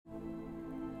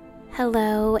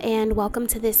Hello, and welcome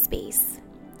to this space.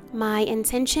 My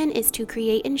intention is to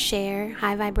create and share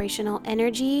high vibrational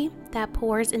energy that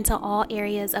pours into all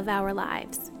areas of our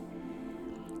lives.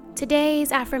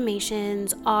 Today's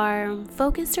affirmations are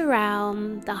focused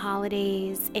around the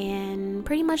holidays and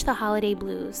pretty much the holiday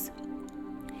blues.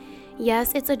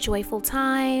 Yes, it's a joyful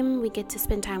time. We get to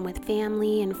spend time with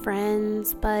family and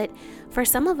friends, but for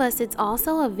some of us, it's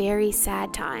also a very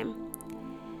sad time.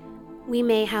 We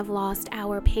may have lost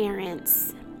our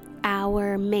parents,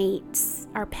 our mates,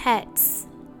 our pets,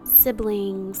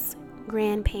 siblings,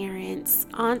 grandparents,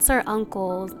 aunts or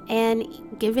uncles, and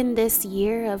given this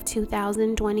year of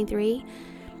 2023,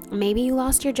 maybe you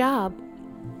lost your job.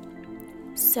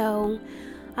 So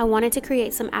I wanted to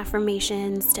create some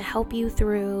affirmations to help you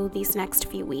through these next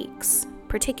few weeks,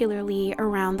 particularly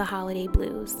around the holiday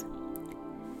blues.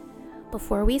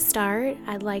 Before we start,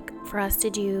 I'd like for us to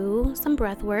do some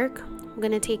breath work. I'm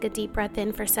going to take a deep breath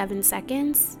in for 7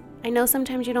 seconds. I know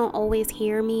sometimes you don't always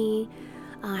hear me.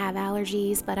 I have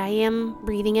allergies, but I am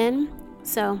breathing in.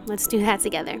 So let's do that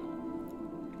together.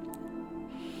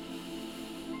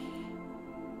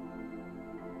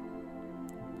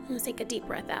 Let's take a deep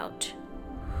breath out.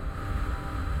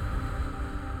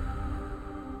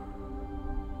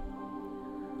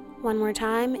 One more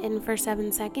time, in for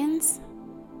 7 seconds.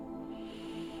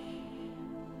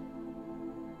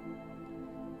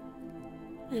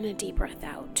 And a deep breath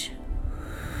out.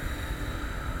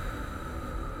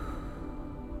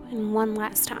 And one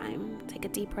last time. Take a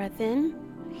deep breath in.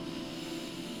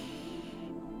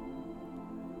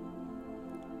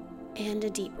 And a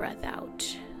deep breath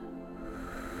out.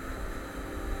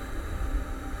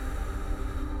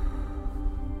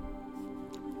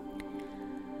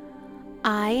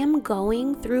 I am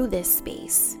going through this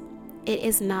space. It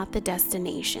is not the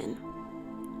destination.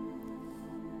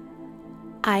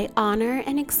 I honor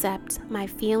and accept my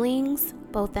feelings,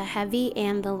 both the heavy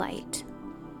and the light.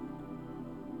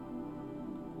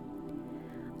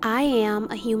 I am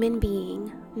a human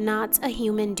being, not a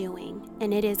human doing,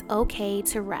 and it is okay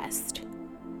to rest.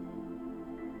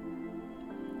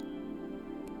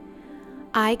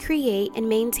 I create and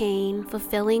maintain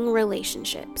fulfilling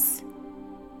relationships.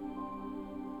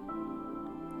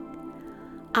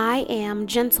 I am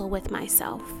gentle with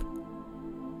myself.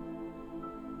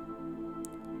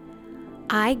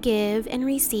 I give and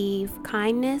receive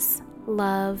kindness,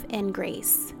 love, and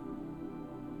grace.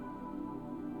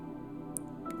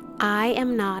 I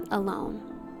am not alone.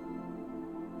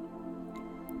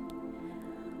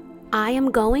 I am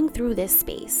going through this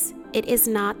space. It is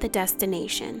not the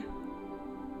destination.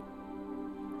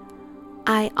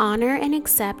 I honor and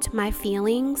accept my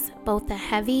feelings, both the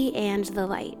heavy and the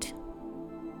light.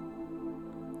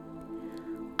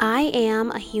 I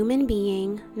am a human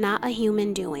being, not a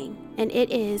human doing, and it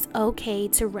is okay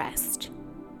to rest.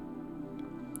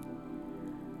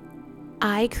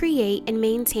 I create and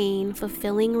maintain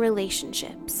fulfilling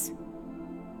relationships.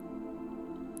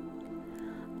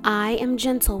 I am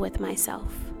gentle with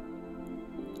myself.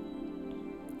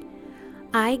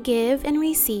 I give and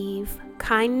receive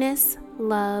kindness,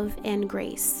 love, and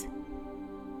grace.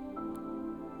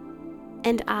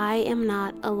 And I am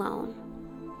not alone.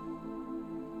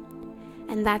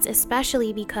 And that's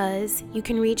especially because you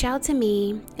can reach out to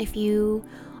me if you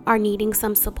are needing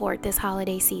some support this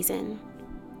holiday season.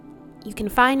 You can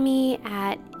find me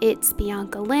at It's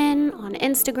Bianca Lynn on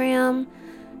Instagram.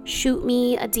 Shoot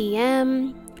me a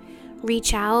DM.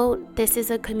 Reach out. This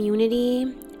is a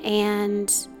community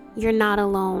and you're not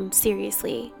alone,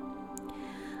 seriously.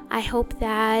 I hope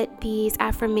that these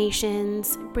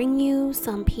affirmations bring you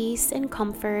some peace and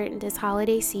comfort this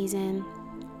holiday season.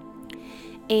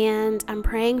 And I'm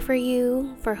praying for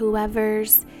you, for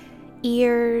whoever's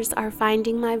ears are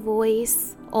finding my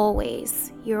voice,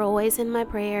 always. You're always in my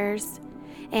prayers.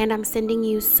 And I'm sending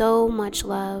you so much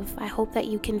love. I hope that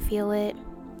you can feel it.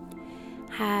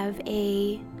 Have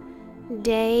a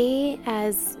day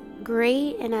as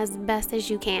great and as best as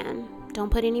you can.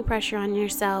 Don't put any pressure on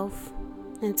yourself.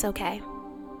 It's okay.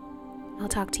 I'll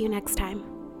talk to you next time.